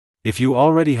If you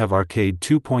already have Arcade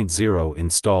 2.0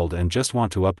 installed and just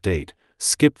want to update,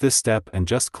 skip this step and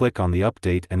just click on the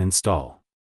update and install.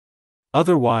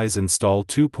 Otherwise, install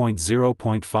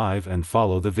 2.0.5 and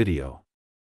follow the video.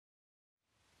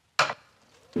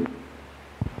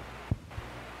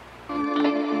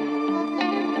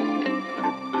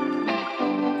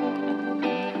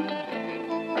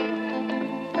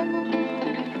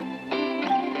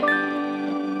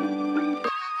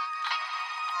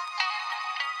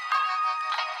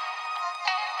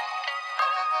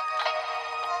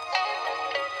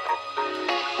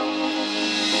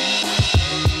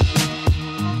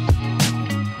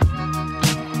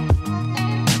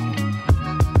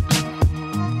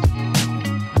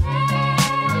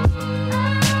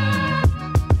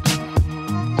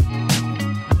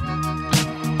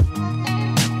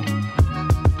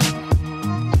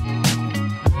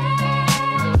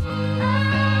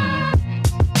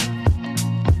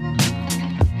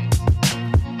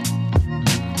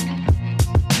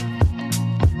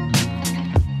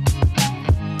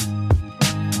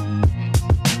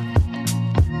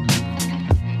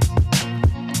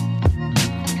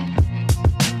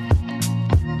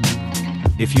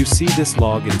 If you see this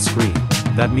login screen,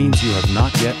 that means you have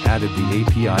not yet added the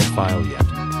API file yet.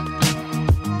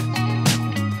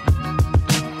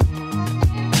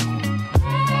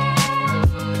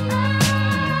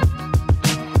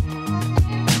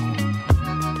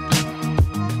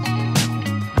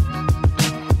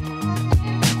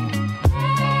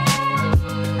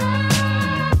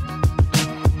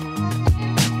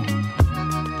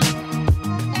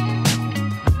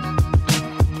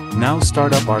 Now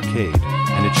start up Arcade,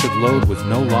 and it should load with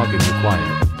no login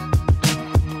required.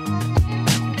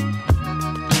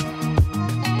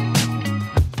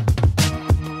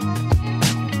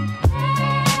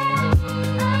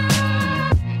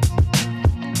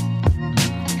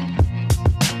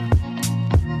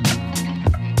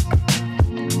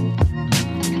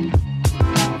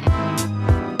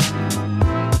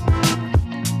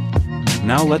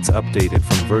 Now let's update it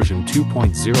from version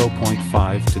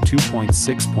 2.0.5 to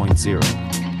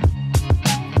 2.6.0.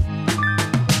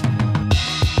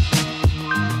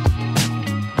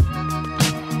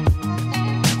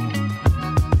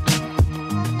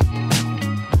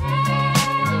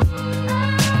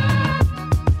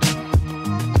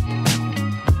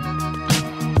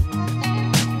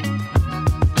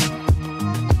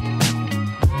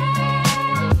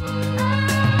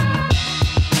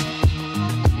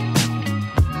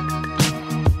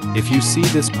 If you see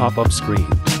this pop-up screen,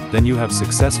 then you have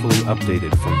successfully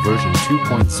updated from version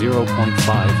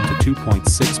 2.0.5 to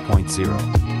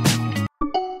 2.6.0.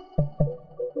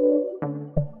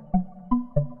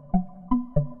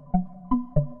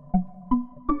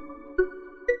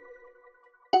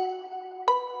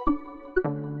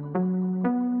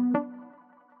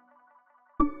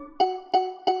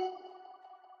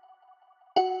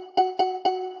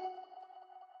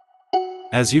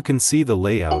 As you can see, the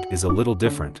layout is a little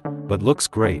different, but looks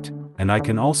great, and I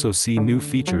can also see new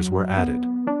features were added.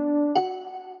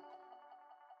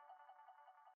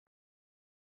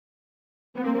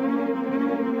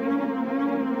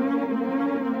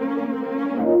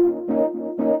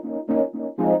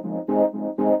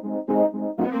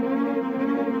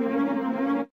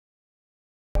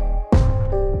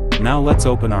 Now let's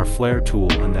open our Flare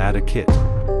tool and add a kit.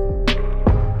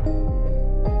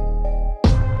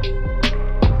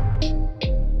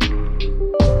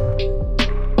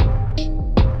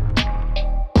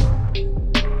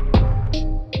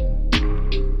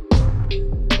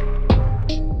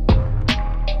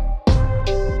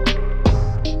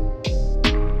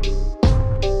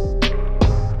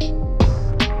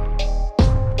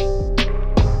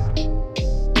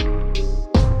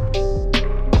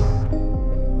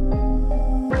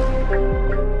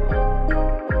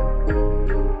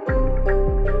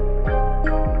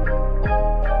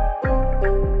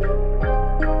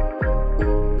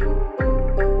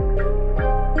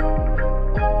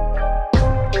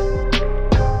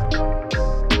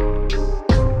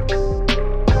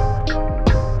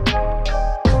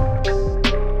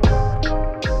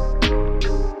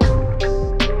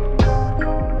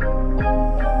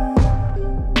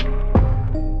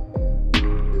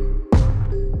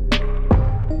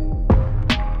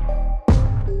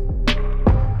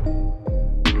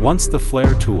 Once the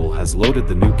Flare tool has loaded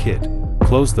the new kit,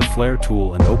 close the Flare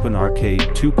tool and open Arcade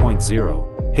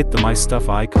 2.0, hit the My Stuff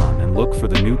icon and look for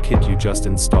the new kit you just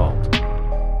installed.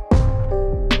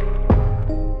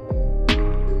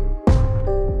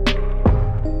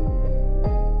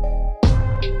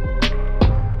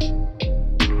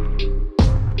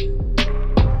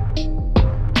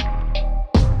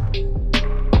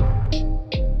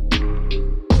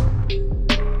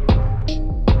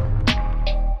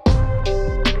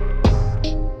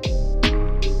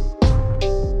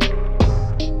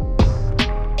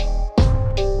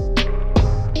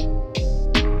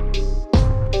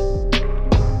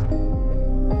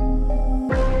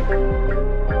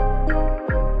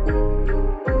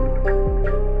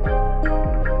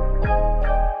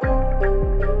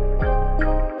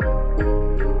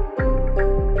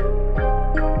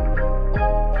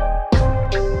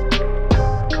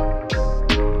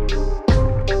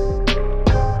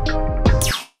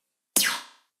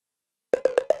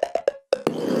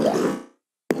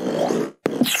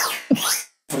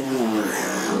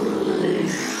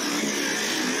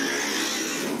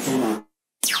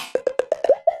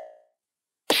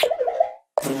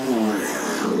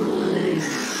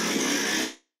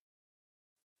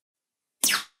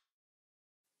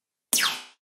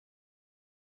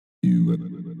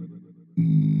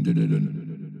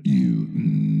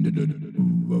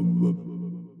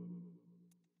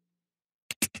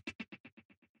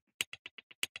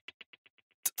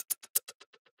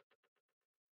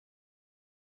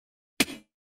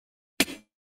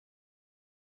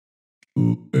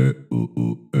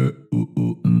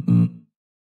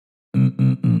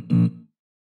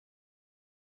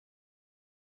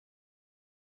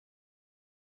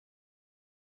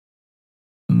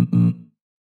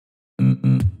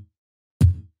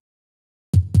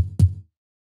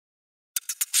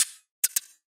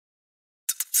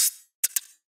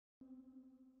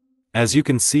 As you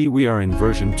can see, we are in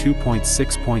version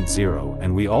 2.6.0,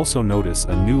 and we also notice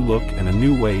a new look and a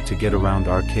new way to get around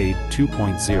Arcade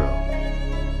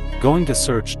 2.0. Going to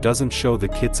search doesn't show the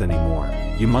kits anymore.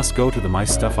 You must go to the My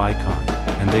Stuff icon,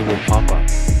 and they will pop up.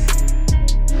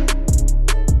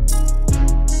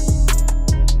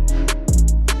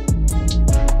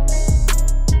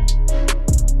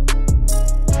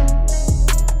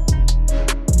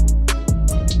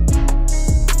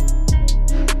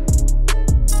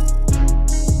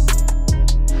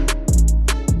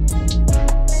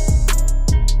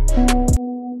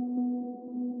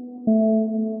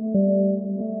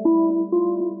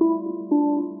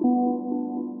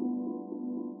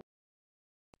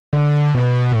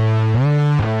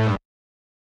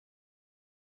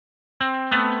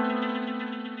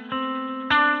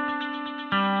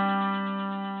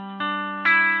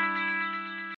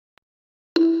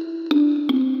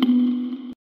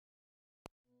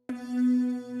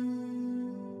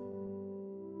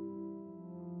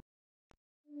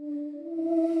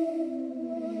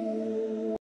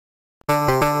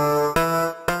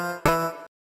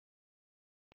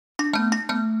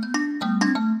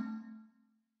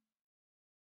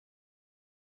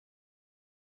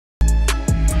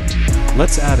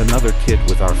 Let's add another kit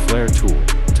with our flare tool,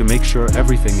 to make sure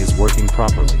everything is working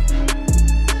properly.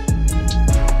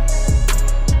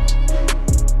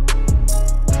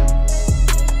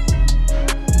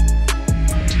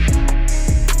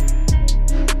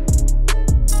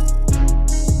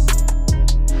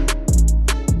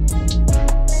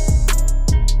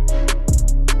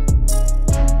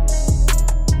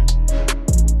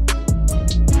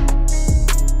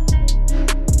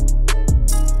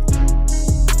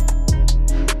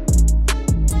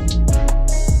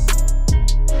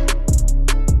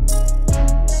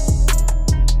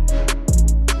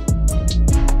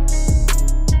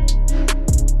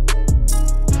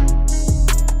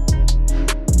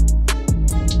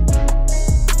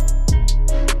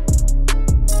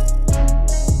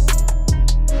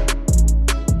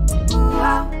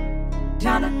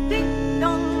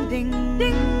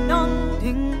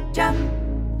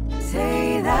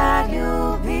 Say that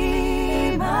you'll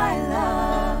be my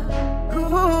love. Ooh,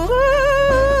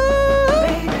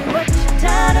 baby, what you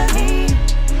done to me?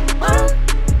 Oh,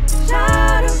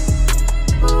 shadow.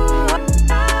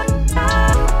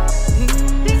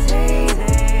 Say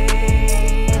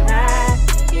that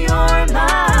you're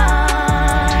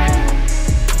mine.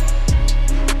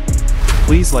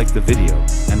 Please like the video,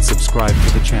 and subscribe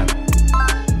to the channel.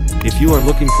 If you are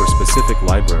looking for specific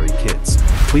library kits,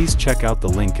 please check out the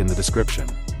link in the description.